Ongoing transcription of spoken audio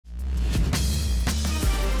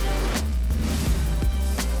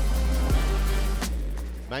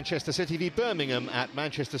Manchester City v Birmingham at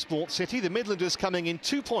Manchester Sports City. The Midlanders coming in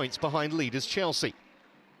 2 points behind leaders Chelsea.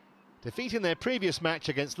 Defeat in their previous match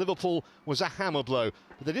against Liverpool was a hammer blow,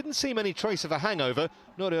 but there didn't seem any trace of a hangover,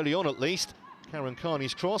 not early on at least. Karen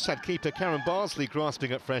Carney's cross had keeper Karen Bardsley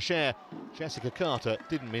grasping at fresh air. Jessica Carter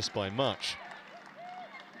didn't miss by much.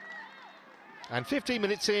 And 15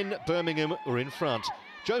 minutes in, Birmingham were in front.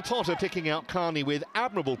 Joe Potter picking out Carney with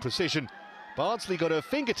admirable precision. Bardsley got her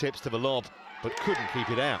fingertips to the lob, but couldn't keep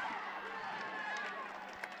it out.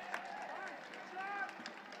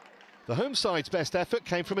 The home side's best effort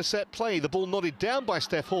came from a set play. The ball nodded down by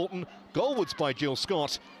Steph Houghton, goalwards by Jill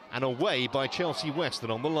Scott, and away by Chelsea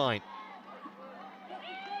Weston on the line.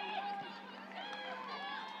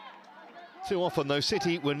 Too often, though,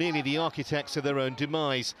 City were nearly the architects of their own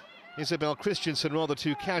demise. Isabel Christensen rather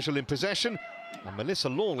too casual in possession, and Melissa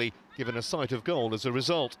Lawley given a sight of goal as a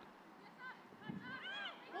result.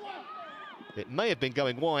 It may have been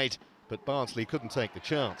going wide, but Bardsley couldn't take the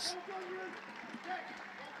chance.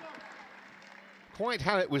 Quite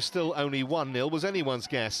how it was still only 1-0 was anyone's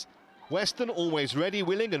guess. Weston always ready,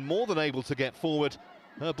 willing and more than able to get forward.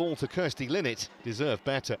 Her ball to Kirsty Linnett deserved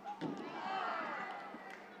better.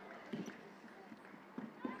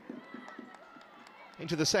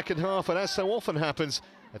 Into the second half, and as so often happens,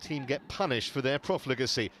 a team get punished for their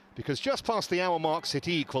profligacy, because just past the hour mark,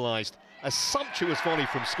 City equalised. A sumptuous volley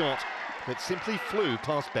from Scott that simply flew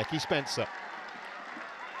past Becky Spencer.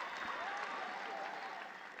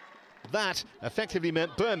 That effectively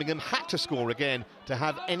meant Birmingham had to score again to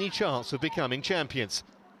have any chance of becoming champions.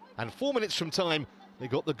 And 4 minutes from time, they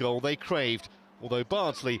got the goal they craved, although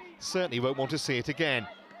Bardsley certainly won't want to see it again.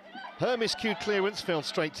 Her miscued clearance fell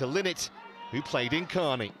straight to Linnett, who played in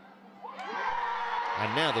Carney.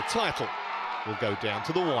 And now the title will go down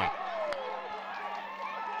to the white.